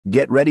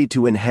Get ready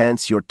to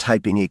enhance your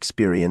typing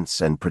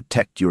experience and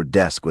protect your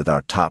desk with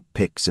our top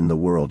picks in the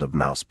world of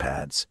mouse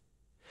pads.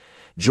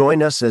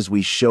 Join us as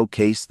we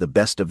showcase the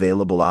best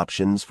available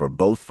options for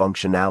both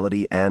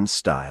functionality and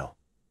style.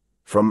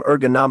 From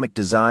ergonomic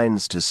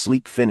designs to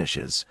sleek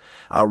finishes,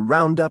 our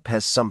roundup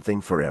has something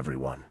for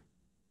everyone.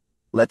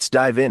 Let's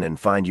dive in and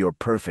find your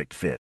perfect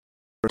fit.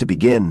 To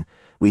begin,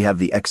 we have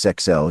the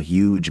XXL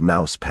Huge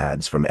Mouse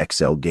Pads from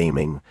XL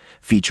Gaming,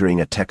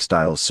 featuring a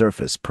textile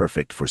surface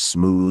perfect for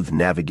smooth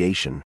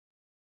navigation.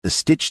 The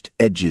stitched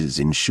edges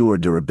ensure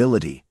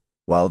durability,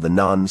 while the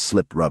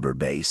non-slip rubber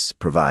base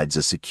provides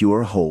a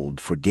secure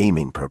hold for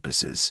gaming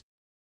purposes.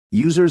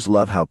 Users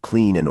love how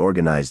clean and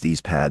organized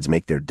these pads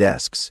make their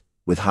desks,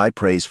 with high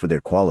praise for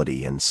their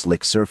quality and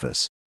slick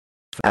surface.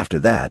 After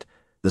that,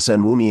 the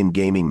Sunwoonian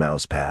Gaming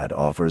Mouse Pad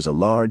offers a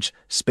large,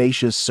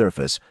 spacious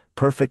surface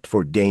perfect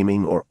for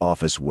gaming or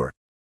office work.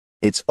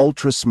 Its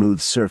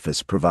ultra-smooth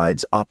surface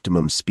provides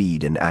optimum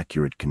speed and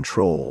accurate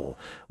control,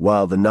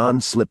 while the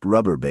non-slip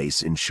rubber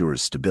base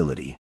ensures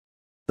stability.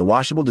 The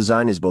washable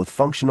design is both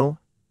functional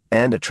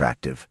and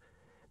attractive,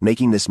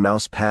 making this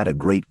mouse pad a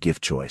great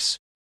gift choice.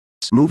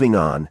 Moving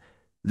on,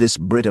 this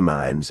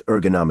Britamines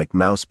ergonomic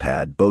mouse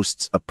pad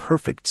boasts a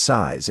perfect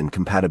size and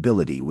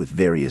compatibility with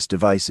various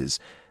devices,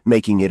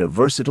 making it a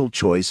versatile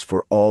choice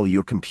for all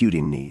your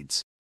computing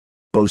needs.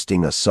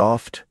 Boasting a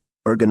soft,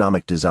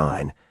 ergonomic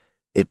design,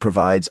 it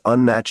provides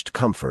unmatched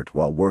comfort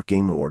while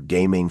working or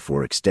gaming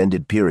for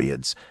extended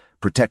periods,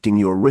 protecting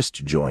your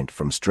wrist joint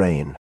from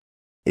strain.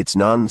 Its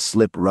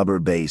non-slip rubber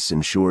base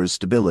ensures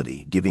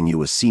stability, giving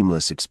you a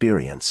seamless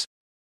experience.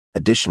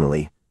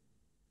 Additionally,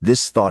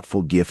 this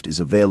thoughtful gift is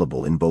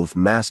available in both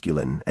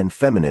masculine and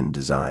feminine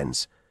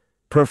designs,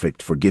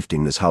 perfect for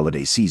gifting this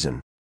holiday season.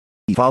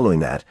 Following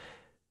that,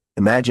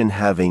 imagine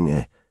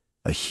having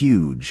a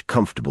huge,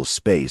 comfortable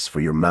space for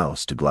your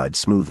mouse to glide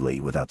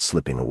smoothly without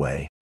slipping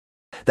away.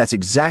 That's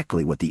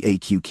exactly what the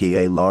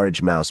XXL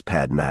Large Mouse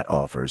Pad Mat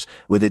offers,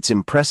 with its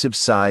impressive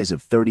size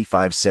of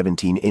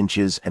 35/17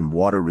 inches and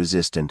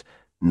water-resistant,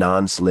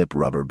 non-slip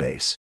rubber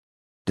base.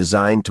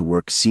 Designed to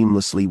work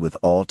seamlessly with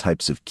all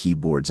types of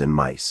keyboards and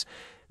mice,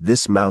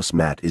 this mouse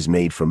mat is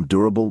made from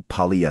durable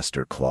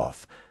polyester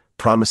cloth,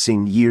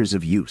 promising years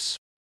of use.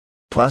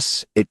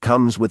 Plus, it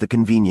comes with a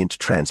convenient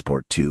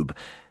transport tube,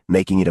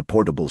 making it a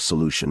portable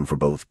solution for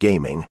both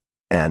gaming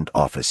and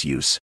office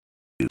use.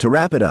 To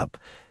wrap it up,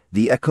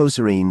 the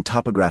Ecoserein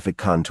Topographic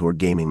Contour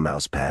Gaming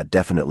Mouse Pad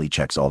definitely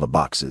checks all the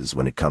boxes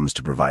when it comes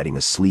to providing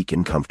a sleek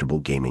and comfortable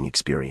gaming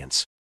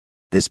experience.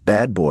 This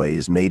bad boy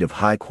is made of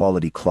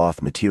high-quality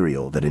cloth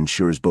material that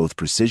ensures both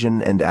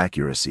precision and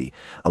accuracy,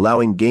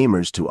 allowing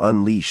gamers to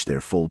unleash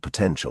their full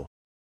potential.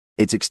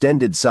 Its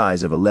extended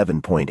size of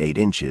 11.8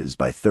 inches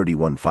by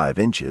 31.5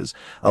 inches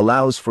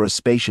allows for a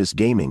spacious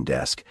gaming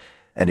desk,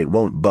 and it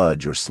won't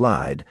budge or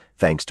slide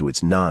thanks to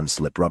its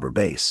non-slip rubber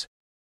base.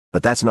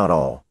 But that's not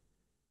all.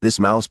 This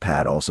mouse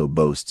pad also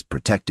boasts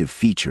protective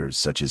features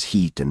such as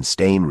heat and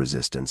stain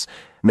resistance,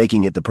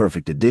 making it the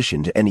perfect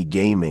addition to any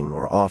gaming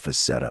or office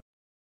setup.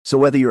 So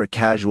whether you're a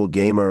casual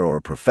gamer or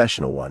a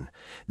professional one,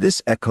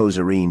 this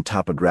Ecoserein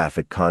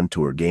Topographic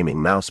Contour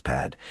Gaming Mouse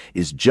Pad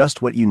is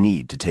just what you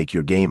need to take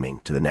your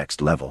gaming to the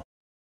next level.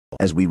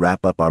 As we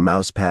wrap up our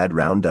mouse pad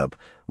roundup,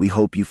 we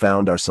hope you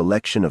found our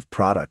selection of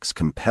products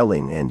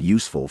compelling and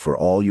useful for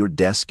all your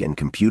desk and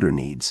computer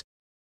needs.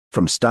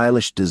 From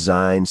stylish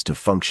designs to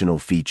functional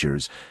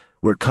features,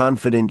 we're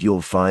confident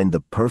you'll find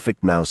the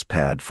perfect mouse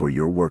pad for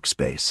your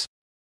workspace.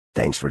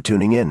 Thanks for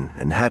tuning in,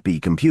 and happy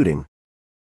computing!